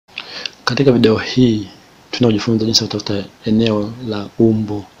Katika video hii tunajifunza jinsi ya kutafuta eneo la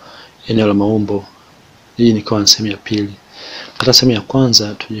umbo, eneo la maumbo. Hii ni kwa sehemu ya pili. Katika sehemu ya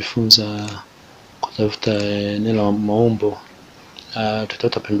kwanza tujifunza kutafuta eneo la maumbo.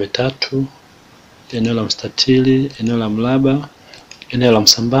 Tutafuta pembe tatu, eneo la mstatili, eneo la mraba, eneo la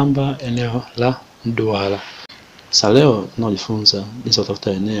msambamba, eneo la mduara. Sasa leo tunajifunza jinsi ya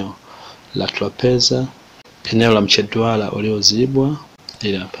kutafuta eneo la trapeza, eneo la mcheduara uliozibwa,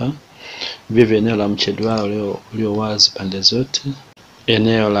 ili hapa. Vivyo eneo la mcheduara ulio wazi pande zote,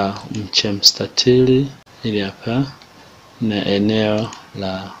 eneo la mche mstatili, ili hapa, na eneo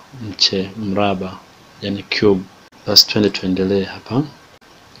la mche mraba, yani cube. Basi tuendelee hapa.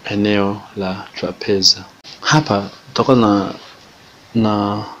 Eneo la trapeza. Hapa tutakuwa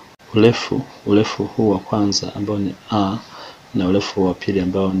na urefu huu wa kwanza ambao ni A na urefu wa pili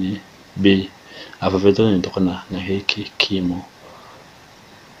ambao ni B. Hapa vile nitakuwa na hiki kimo.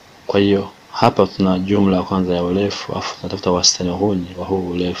 Kwa hiyo hapa tuna jumla ya kwanza ya urefu, afu tunatafuta wastani wa huu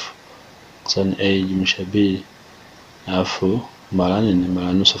urefu. Sasa ni A jumlisha B, afu mara nini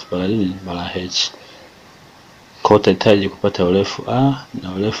mara nusu mara nini mara h. Kwa tutahitaji kupata urefu A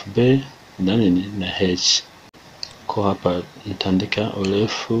na urefu B na nini na h. Kwa hapa nitaandika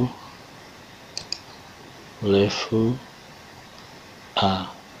urefu A.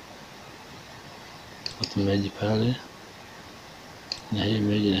 Tumeji pale na hii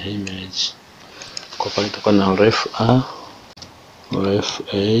meji. Kwa pale tutakuwa na urefu A, urefu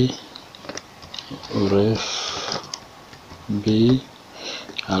A, urefu B,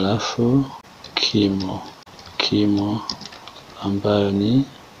 alafu kimo ambayo ni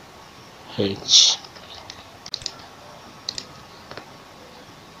h.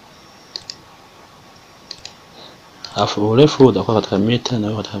 Alafu urefu utakuwa katika mita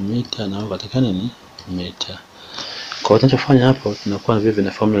na katika mita na katika nini mita. Kwa tunachofanya hapo tunakuwa na vile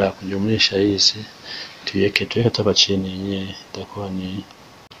na formula ya kujumlisha hizi. Tuweke hapa chini yenyewe itakuwa ni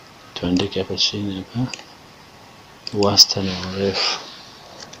tuandike hapa chini hapa wastani wa urefu.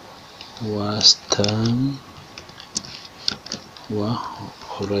 Wastani wa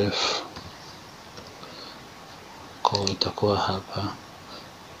urefu. Kwa itakuwa hapa.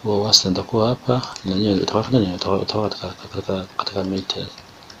 Wastani itakuwa hapa na yenyewe itakuwa katika mita.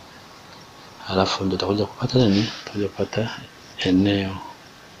 Halafu ndio tutakuja kupata nini? Tutakuja kupata eneo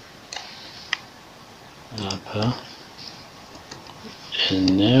hapa,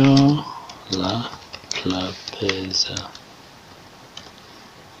 eneo la trapeza.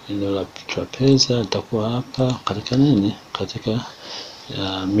 Eneo la trapeza litakuwa hapa katika nini? Katika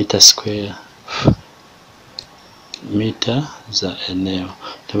mita square, mita za eneo.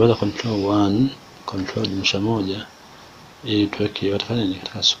 Tutaweza control 1, control jumlisha moja, ili tuweke yote nini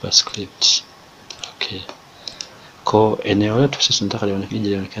katika superscript. Okay. Kwa eneo letu sisi tunataka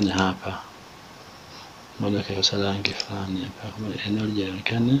lionekane hapa. Moja kwa rangi fulani hapa. Kama eneo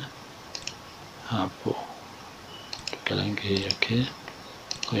lionekane hapo. Tuka rangi hii, okay.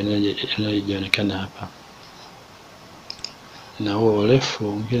 Kwa eneo lionekane hapa. Na huo urefu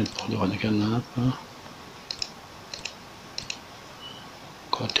mwingine utaonekana hapa.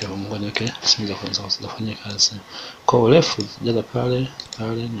 Kote huko okay. Sasa kufanya kazi. Kwa urefu jaza pale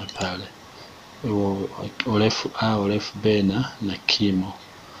na pale. Urefu A, urefu B na kimo.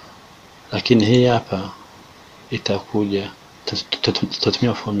 Lakini hii hapa itakuja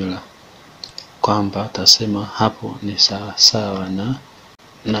tutatumia formula kwamba tasema hapo ni sawa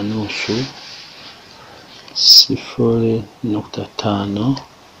na nusu 0.5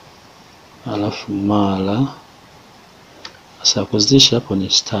 alafu mara. Sasa kuzidisha hapo ni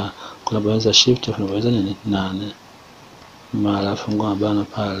star. Kuna bonyeza shift unaweza nini 8 mara fungua bana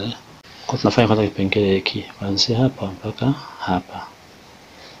pale. Kwa tunafanya kwanza kipengele hiki kuanzia hapa mpaka hapa.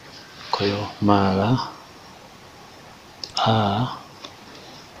 Kwa hiyo mara A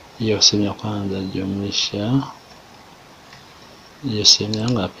hiyo sehemu ya kwanza jumlisha hiyo sehemu ya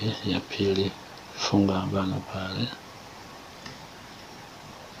ngapi ya pili, funga bana pale.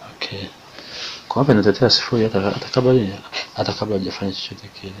 Okay. Kwa hapa inatetea sifuri hata kabla hujafanya chochote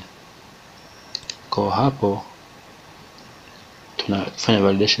kile. Kwa hapo tunafanya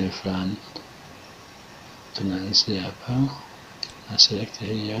validation fulani. Tunaanzia hapa na select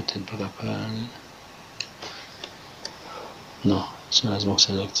hii yote mpaka pale. No, sio lazima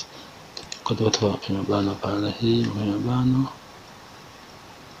select. Kwa kwenye bano pale hii kwenye bano.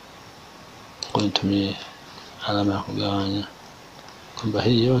 Kwa nitumie alama ya kugawanya. Kwamba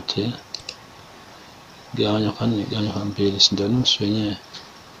hii yote gawanya kwa nini? Gawanya kwa mbili, si ndio nusu yenyewe.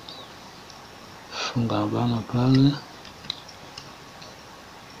 Funga bano pale.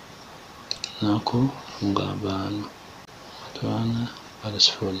 Na kufunga bano. Tuana pale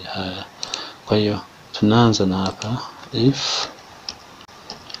sifuri. Haya. Kwa hiyo tunaanza na hapa if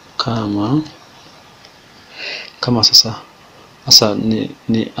kama sasa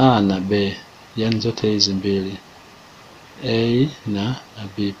ni a na b, yani zote hizi mbili a na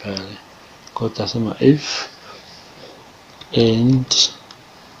b pale. Kwa hiyo tutasema if and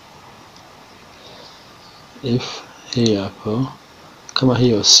if hii hapo kama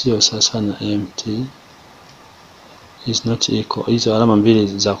hiyo sio sasa na empty is not equal, hizo alama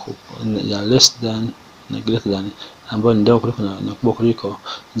mbili za less than na greater than ambayo ni ndogo kuliko na kubwa kuliko,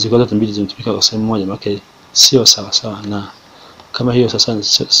 ziko zote mbili zinatumika kwa sehemu moja, maana sio sawa na. Kama hiyo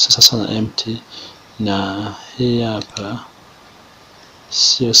sasa na empty na hii hapa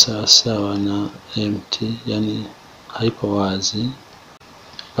sio sawa na empty, yani haipo wazi,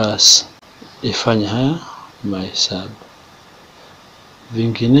 basi ifanye haya mahesabu,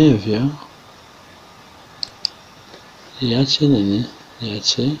 vinginevyo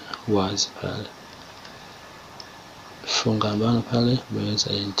iache wazi pale, funga bana pale, bonyeza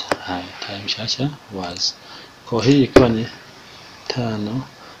enter. Haya taimshacha wazi. Kwa hii ikiwa ni 5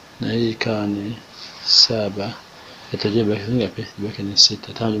 na hii ikawa ni 7, itajia baki ngapi? Baki ni 6.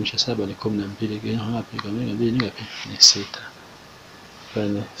 5 jumlisha 7 ni 12, gawanya ngapi? Gawanya 2 ni ngapi? Ni 6. Kwa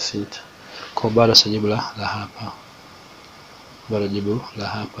ni 6. Kwa bado jibu la hapa, bado jibu la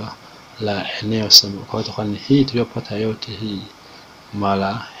hapa la eneo SOMO. Kwa hiyo ni hii tuliyopata yote hii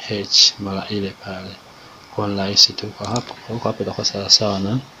mara h mara ile pale, kwa rahisi tu. Kwa hapo itakuwa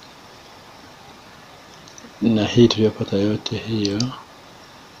sawa na hii tuliyopata yote hiyo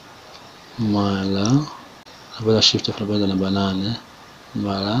mara baada shift tunabonyeza namba 8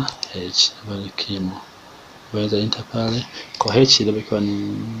 mara h ambayo ni kimo, bonyeza enter pale. Kwa h ile ikiwa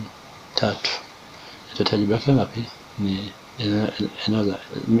ni 3, tutajibu yake ngapi? Ni eneo za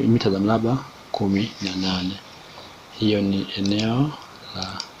mita za mraba 18. Hiyo ni eneo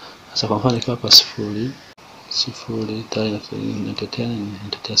la sasa. Kwa mfano ikiwa hapa 0 tayari nitatea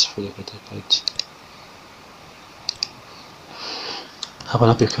 0 katikati hapa,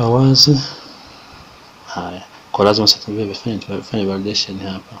 napiga wazi. Haya, kwa lazima sasa tufanye validation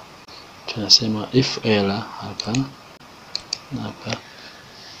hapa. Tunasema if error hapa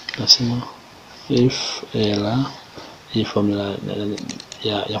tunasema if error, hii formula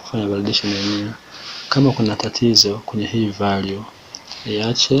ya kufanya validation yenyewe, kama kuna tatizo kwenye hii value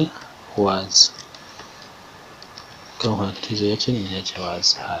iache wazi. Kama kuna tatizo iache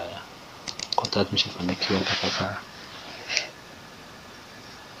wazi. Haya, kwa tatu tumeshafanikiwa mpaka.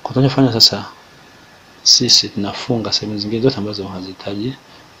 Kwa tunafanya sasa, sisi tunafunga sehemu zingine zote ambazo hazihitaji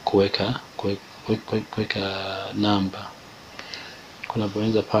kuweka namba. Kuna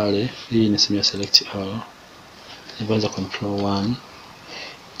bonyeza pale, hii ni sehemu ya select all, bonyeza control 1,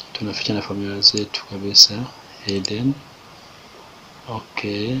 tunaficha na formula zetu kabisa, hidden,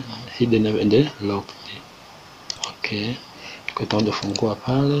 okay, hidden and locked, okay. Kwa hiyo fungua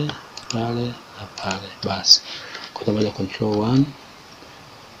pale na pale, basi kwa tabaka control 1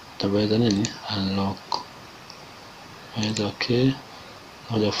 tabaweza nini unlock, bonyeza okay,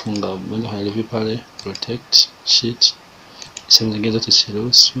 moja funga, bonyeza review pale, protect sheet, sehemu zingine zote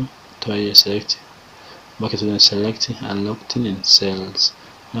siruhusu, toa hiyo select, baki tu select unlocked in cells,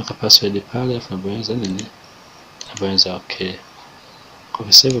 na password pale, afu bonyeza nini, bonyeza okay.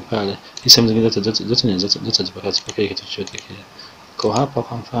 Kwa save pale, hizo sehemu zingine zote zipokee kitu chochote kile. Kwa hapa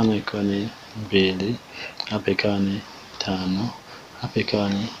kwa mfano ikawa ni 2, hapa ikawa ni 5, hapa ikawa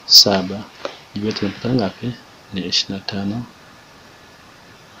ni 7, jibu tunapata ngapi? Ni 25.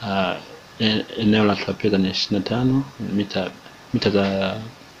 Eneo la trapeza ni 25, mita za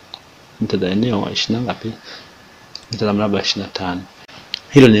eneo 20 ngapi? Mita za mraba 25.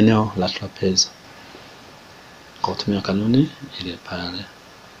 Hilo ni eneo la trapeza kwa kutumia kanuni ile pale.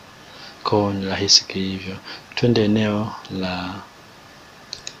 Kwa ni rahisi hivyo. Twende eneo la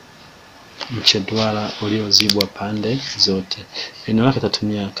mcheduara uliozibwa pande zote. Eneo lake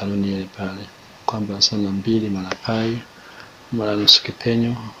tatumia kanuni ile pale kwamba sana 2 mara pai mara nusu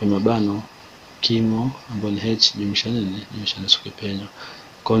kipenyo kwa mabano kimo ambayo ni h jumlisha nini, jumlisha nusu kipenyo.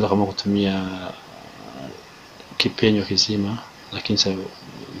 Kwanza kama kutumia kipenyo kizima, lakini sasa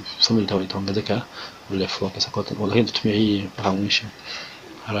formula itaongezeka urefu wake. Sasa lakini tutumia hii mpaka mwisho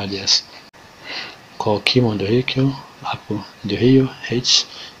radius. Kwa kimo ndio hicho hapo, ndio hiyo h,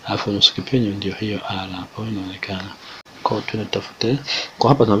 alafu nusu kipenyo ndio hiyo r hapo inaonekana. Kwa tunatafute, kwa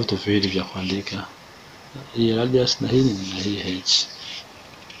hapa tuna vitu viwili vya kuandika, hii radius na hii na hii h,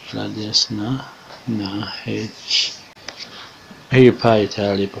 radius na h. Hii pi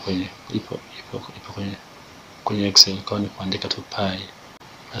tayari ipo kwenye Excel, kwa ni kuandika tu pi.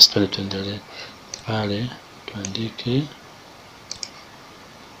 Basi tuendelee pale, tuandike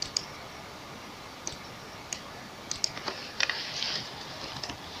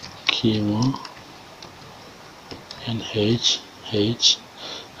kimo NH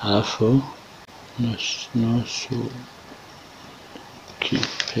alafu nusu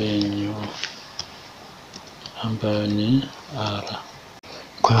kipenyo ambayo ni R.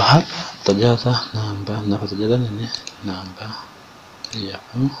 Kwa hiyo hapa tutajaza namba na tutajaza nini? Namba.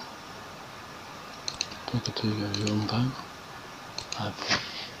 Hapo tukivyumba hapa.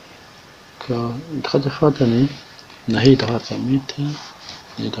 Kwa tutakachofuata ni na hii itafuata mita,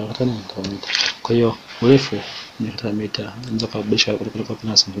 itafuata ni mita. Kwa hiyo urefu ni katika mita, ndio kabisa kutoka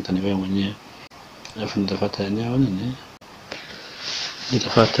kwa sentimita ni wewe mwenyewe. Alafu nitafuata eneo nini?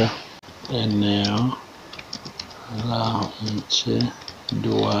 Nitafuata eneo la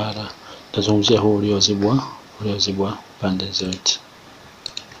duara. Tazungumzia huu uliozibwa pande zote.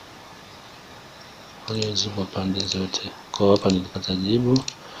 Uliozibwa pande zote. Kwa hapa nilipata jibu,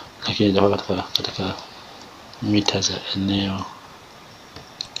 lakini itakuwa katika mita za eneo.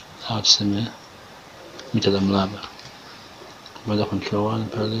 Au tuseme mita za mraba. Baada control 1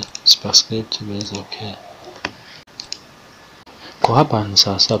 pale superscript basi okay. Kwa hapa ni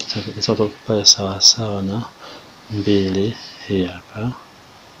sawa pale sawa na 2 hii hapa.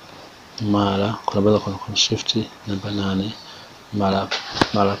 Mara kuna baada kwa shift namba 8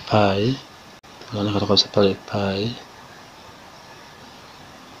 mara pai. Unaona kutoka pale pai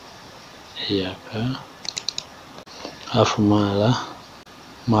hii hapa. Alafu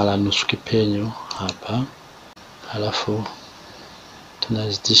mara nusu kipenyo hapa. Alafu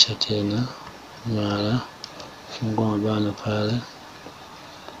tunazidisha tena mara fungua mabano pale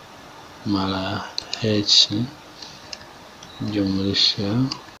mara h jumlisha.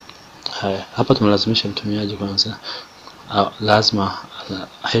 Haya, hapa tumelazimisha mtumiaji kwanza lazima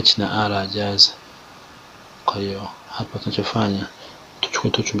h na r ajaze. Kwa hiyo hapa tunachofanya tuchukue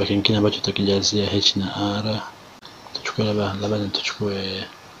tu chumba kingine ambacho tutakijazia h na r. Tuchukue labda tuchukue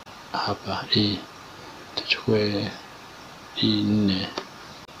hapa tuchukue E4.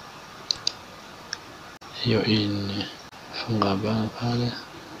 Hiyo E4 funga bana pale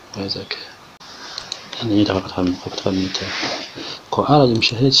waweza ke ni katika mita. Kwa r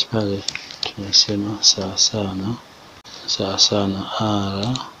jumlisha h pale tunasema sawa sana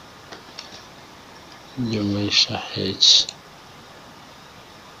r jumlisha h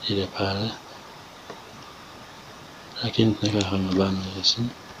ile pale, lakini tunaweka kama mabano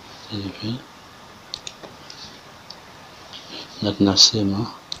hivi na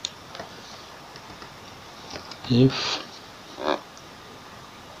tunasema if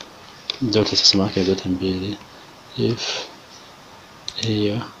zote sasa zote mbili, if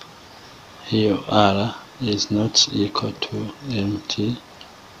hiyo r is not equal to empty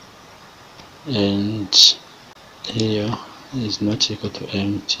and hiyo is not equal to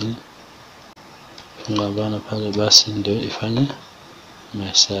empty, funga bana pale, basi ndio ifanye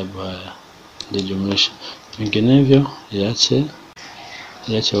mahesabu haya, ndio jumlisha. Vinginevyo iache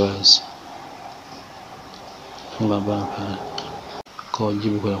wazi, funga bana pale. Kwa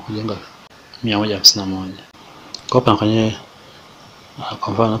jibu kwa kujenga 151. Kwa hapa kwenye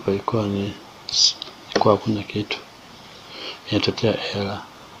kwa mfano hapa ilikuwa hakuna kitu, inatokea error.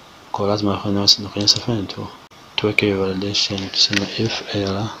 Kwa lazima kwenye safari tu tuweke validation, tuseme if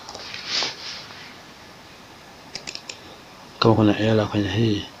error. Kama kuna error kwenye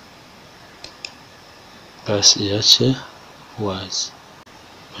hii basi iache wazi,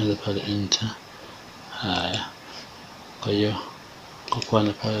 ndio pale enter. Haya, kwa hiyo kwa kuwa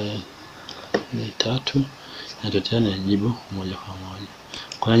na pale ni 3 inatokea na jibu moja kwa moja.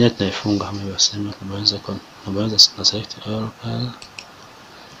 Kwa nini tunaifunga kama nilivyosema? Tunaweza select all pale,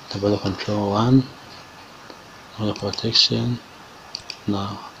 tabala control 1 na protection na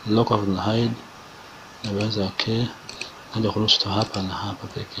lock off na hide, naweza okay, ndio kuruhusu hapa na hapa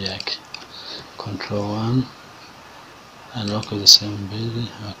peke yake. Control 1 unlock the same mbili,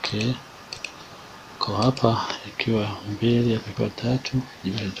 okay. Kwa hapa ikiwa 2 hapa ikiwa 3,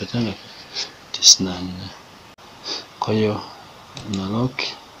 jibu litatanga 94. Kwa hiyo na lock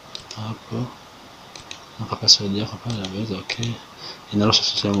hapo na password yako pale, naweza okay,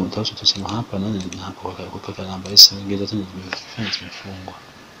 inaruhusu tuseme hapa na hapo kupata namba hizi nyingine zote zimefungwa.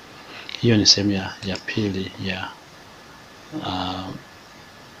 Hiyo ni sehemu ya pili ya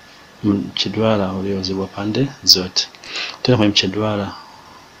mchedwara uliozibwa pande zote. Tena kwenye mchedwara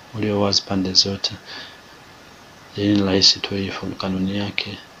ulio wazi pande zote, ni rahisi tu hii kanuni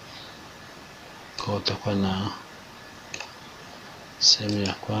yake. Kwa utakuwa na sehemu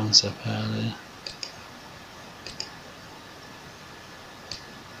ya kwanza pale,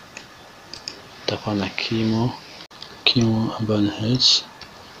 utakuwa na kimo ambayo ni h,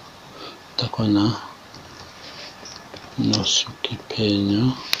 utakuwa na nusu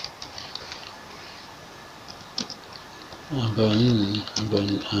kipenyo ambayo ni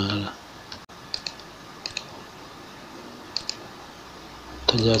R.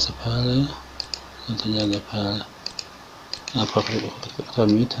 Tajaza pale, tajaza pale. Hapa katika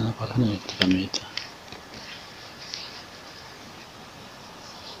mita, hapa katika mita.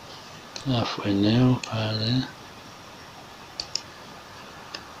 Alafu eneo pale.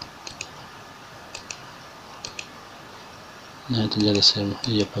 Na tajaza sehemu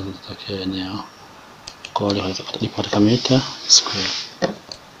hii hapa tutokea eneo. Kwa hiyo katika mita square.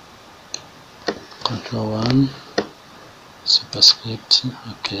 Control 1 superscript.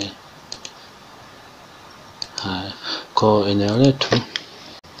 Okay. Haya, kwa eneo letu,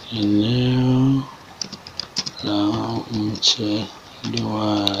 eneo la mcheduara,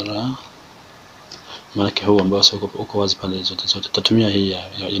 maana huu ambao uko wazi pale zote. Tutatumia hii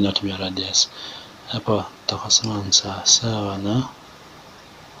inayotumia radius. Hapa tutasema sawa na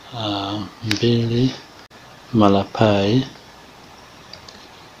 2 mara pai,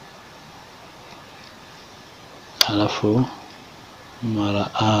 alafu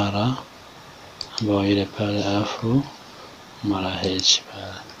mara r ambayo ile pale, alafu mara h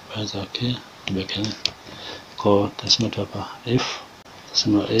pale. Okay, tubekane. Kwa tutasema tu hapa if,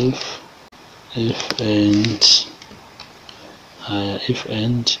 tutasema if and haya, if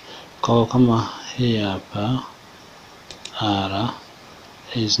and kwa kama hii hapa r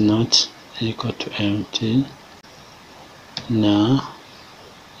is not equal to empty, na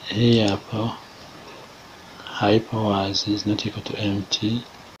hii hapa haipo wazi, is not equal to empty,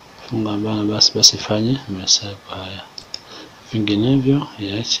 funga bana, basi fanye mahesabu haya, vinginevyo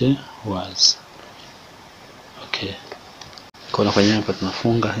iache wazi. Okay, kwa kwenye hapa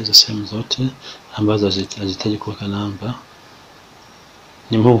tunafunga hizo sehemu zote ambazo hazihitaji kuweka namba.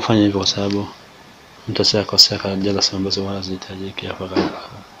 Ni muhimu kufanya hivyo kwa sababu mtu asiyekosea kajaza sehemu ambazo wala hazihitajiki hapa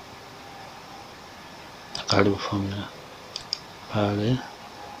karibu formula pale.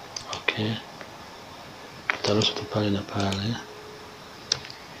 Okay, tutaruhusu tu pale na pale.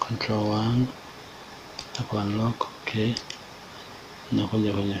 Control 1 hapo unlock. Okay,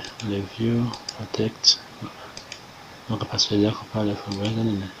 nakuja kwenye review, protect, mwaka password yako pale formula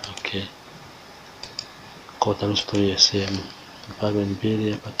nini. Okay, kwa tutaruhusu tu hiyo sehemu pale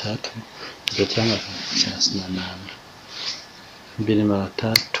 2 hapa 3 tutachanga 38. 2 mara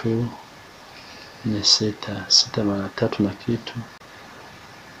 3 ni 6, 6 mara 3 na kitu,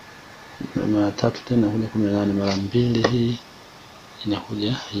 mara 3 tena kuja 18, mara 2 hii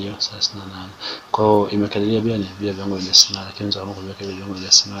inakuja hiyo 38. Kwa hiyo imekadiria bila viwango vya desimali, lakini unaweza kuweka viwango vya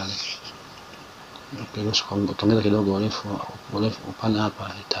desimali. Ukiruhusu kuongeza kidogo urefu upana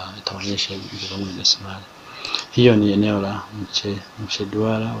hapa itaonyesha viwango vya desimali. Hiyo ni eneo la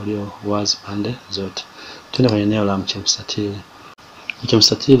mcheduara ulio wazi pande zote. Tuende kwenye eneo la mstatili.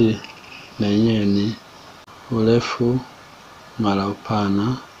 Mstatili na yenyewe ni urefu mara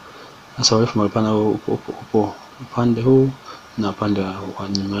upana. Sasa urefu mara upana upo upande huu na upande wa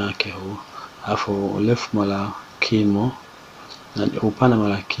nyuma yake huu. Alafu urefu mara kimo na upana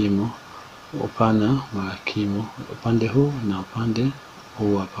mara kimo, upana mara kimo, upande huu na upande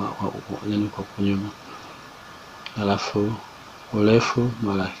huu hapa kwa nyuma. Alafu urefu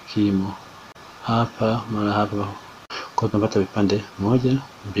mara kimo hapa mara hapa, kwa tunapata vipande 1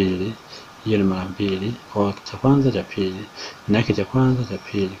 2. Hiyo ni mara 2 kwa cha kwanza cha pili, na hiki cha kwanza cha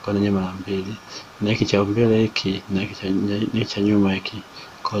pili kwa nyenye mara 2, na hiki cha mbele hiki na hiki cha nyuma hiki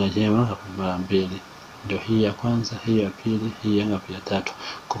kwa nyenye mara 2. Ndio hii ya kwanza, hii ya pili, hii ya tatu.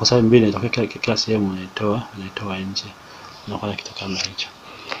 Kwa sababu 2 inatokea kila sehemu inaitoa nje, unakuwa kitu kama hicho.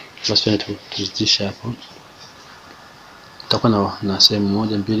 Basi tuzidisha hapo. Tutakuwa na sehemu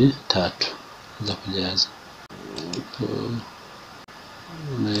 1 2 3 za kujaza.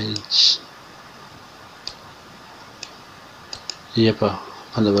 Hii hapa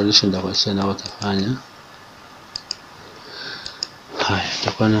panda badilisha ndio kwa sasa utafanya. Haya,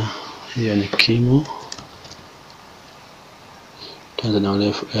 tutakuwa na hiyo ni kimo. Tuanze na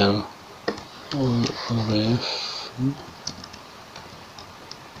urefu L. Urefu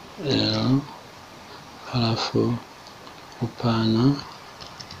L, halafu upana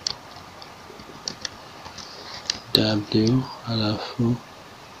W, halafu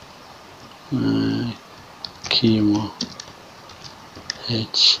kimo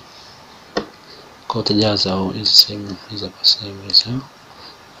H. Kwa utajaza hizi sehemu hizo hapa, sehemu hizo.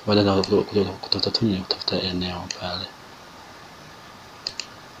 Baada ya kutafuta eneo pale.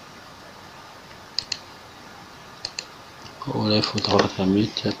 Urefu utakuwa katika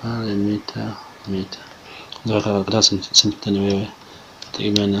mita pale, mita. Ndio katika sentimita ni wewe.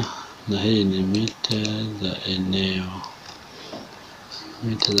 Tegemea na hii ni mita za eneo.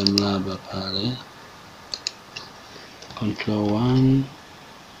 Mita za mraba pale. Control 1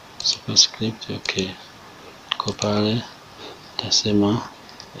 superscript okay. Kwa pale tasema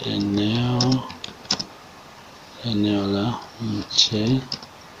eneo la mstatili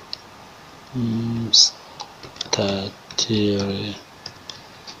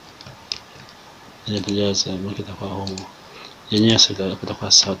inajaza mkita kwa humo yenyewe sasa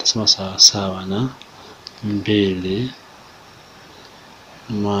kwa sawa, tasema sawa sawa na 2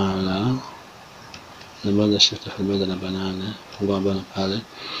 mara namba za shift alphabet na banana fungua bana pale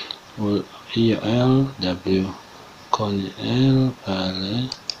hiyo LW kwenye L pale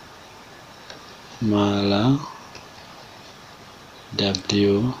mara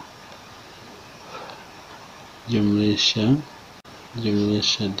W jumlisha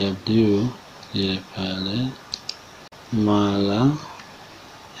W ile pale mara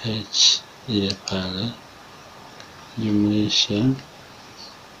H ile pale jumlisha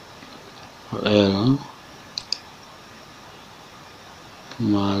L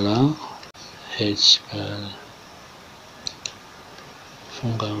mara H pale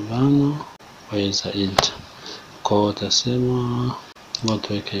funga mabano waweza enter. Kwa utasema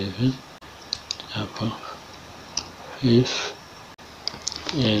watu weke hivi hapa if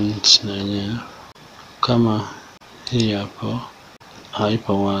and na kama hii hapo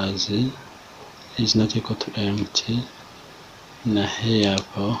haipo wazi is not equal to empty na hii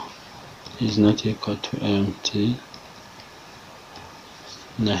hapo is not equal to empty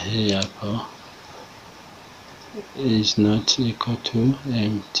na hii hapo is not equal to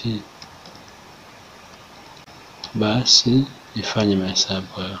empty, basi ifanye mahesabu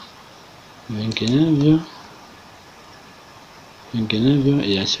hayo, vinginevyo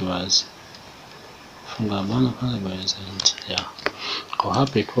iache wazi. Funga bana pale baweza ya. Kwa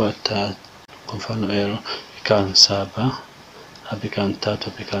hapa ikuwa kwa mfano L ikawa 7, hapa ikawa 3,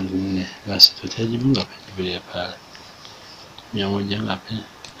 hapa ikawa 4, basi tutajibu ngapi? Jibu pale 100 ngapi?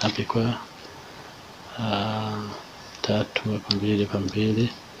 Hapa ikuwa 3 hapa 2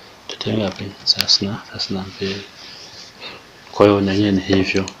 tutatenga ngapi? 32. Kwa hiyo na yenyewe ni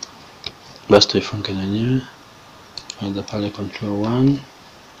hivyo, basi tuifunge na yenyewe kwanza pale Control 1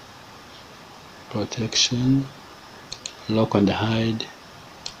 protection lock and hide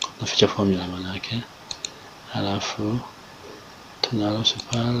na feature formula manake, alafu tunaruhusu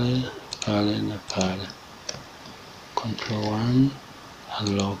pale na pale Control 1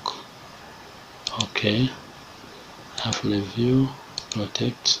 unlock okay, alafu review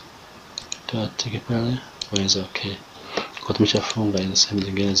protect tuatike pale waweza okay. Kwa tumeshafunga hizo sehemu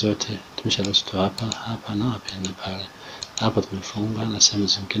zingine zote, tumesharuhusu tu hapa na hapa na pale. Hapa tumefunga na sehemu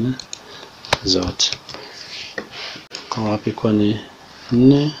zingine zote. Kwa hapa iko ni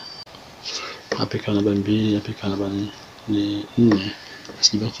 4, hapa iko namba 2, hapa iko namba ni 4,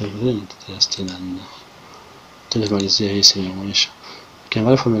 sibaki vile ni 64. Tunamalizia hii sehemu ya mwisho.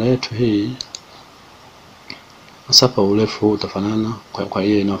 Ukiangalia formula yetu hii hapa, urefu utafanana kwa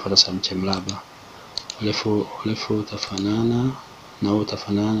hiyo inayofuata sehemu ya mraba. Urefu utafanana na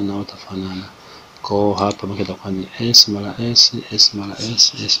utafanana. Kwa hapa mke itakuwa ni s mara s mara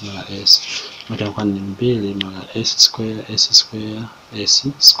s. Mke itakuwa ni 2 mara s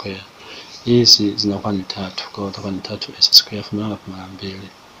square. Hizi zinakuwa ni 3. Kwa hiyo itakuwa ni 3s square mara 2.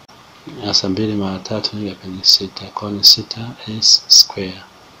 Sasa 2 mara 3 ni ngapi? Ni 6. Kwa hiyo ni 6s square.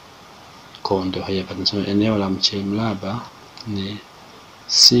 Kwa ndio hapa tunasema eneo la mraba ni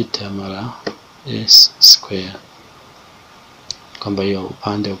 6 mara s square, kwamba hiyo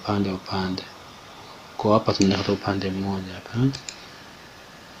upande. Kwa hapa tunakata upande mmoja hapa,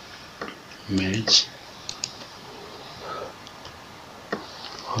 merge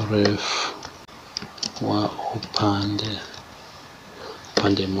urefu wa upande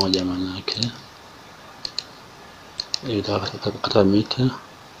mmoja manake itakata mita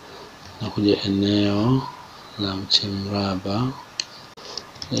na kuja eneo la mraba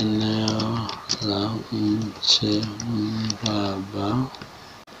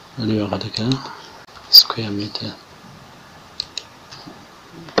liwe katika square meter.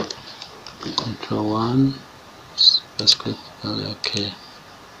 Control 1 superscript okay.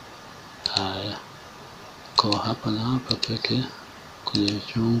 Haya, kwa hapa na hapa tuweke kwenye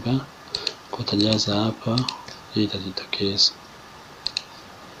chumba, kwa tajaza hapa hii itajitokeza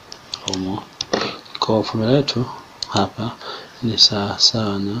SOMO. Kwa formula yetu hapa ni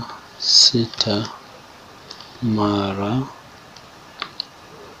sawa na 6 mara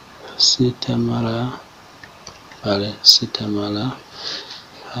pale 6 mara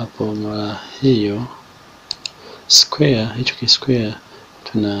hapo mara hiyo square. Hicho ki square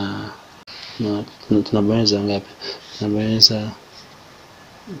tunabonyeza ngapi? Tunabonyeza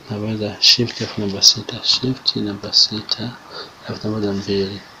naweza shift alafu namba 6, shift namba 6 alafu namba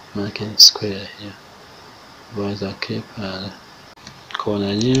 2, maana ni square hiyo. Naweza okay pale. Kona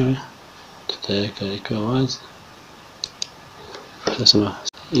yenyewe tutaweka ikiwa wazi. Tutasema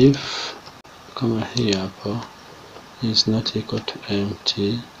if kama hii hapo is not equal to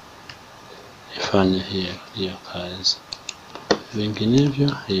empty, ifanye hiyo kazi,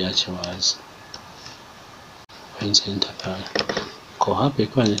 vinginevyo iache wazi. Enter pale. Kwa hapa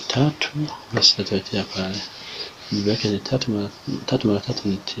ikuwa ni 3, basi tutawekea pale. Jibu yake ni 3 mara 3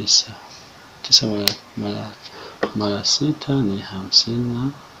 ni 9. 9 mara 6 ni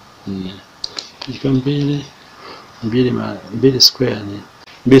 54. Ikiwa 2 square ni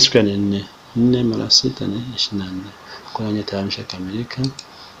 4. 4 mara 6 ni 24. Kwa hiyo tayari imeshakamilika.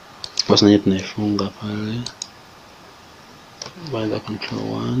 Basi na tunaifunga pale. By control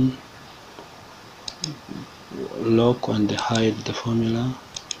 1, lock and hide the formula.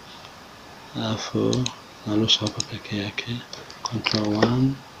 Alafu narusha hapa peke yake, control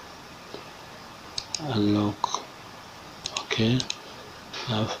 1, unlock. Okay,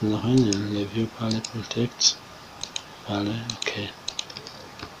 alafu nafanya review pale, protect pale. Okay,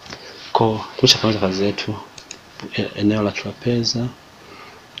 kwa tumeshafanya kazi yetu. Eneo la trapeza,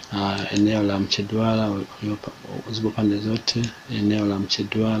 eneo la mcheduara ulioziba pande zote, eneo la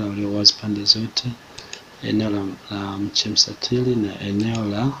mcheduara ulio wazi pande zote, eneo la mche mstatili na eneo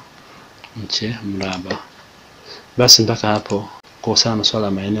la mche mraba. Basi mpaka hapo kwa sana masuala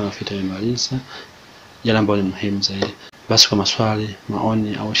ya maeneo nafikiri tumemaliza, yale ambayo ni muhimu zaidi. Basi kwa maswali,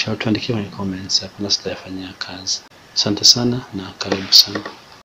 maoni au shauri tuandikie kwenye comments hapo, na tutayafanyia kazi. Asante sana na karibu sana.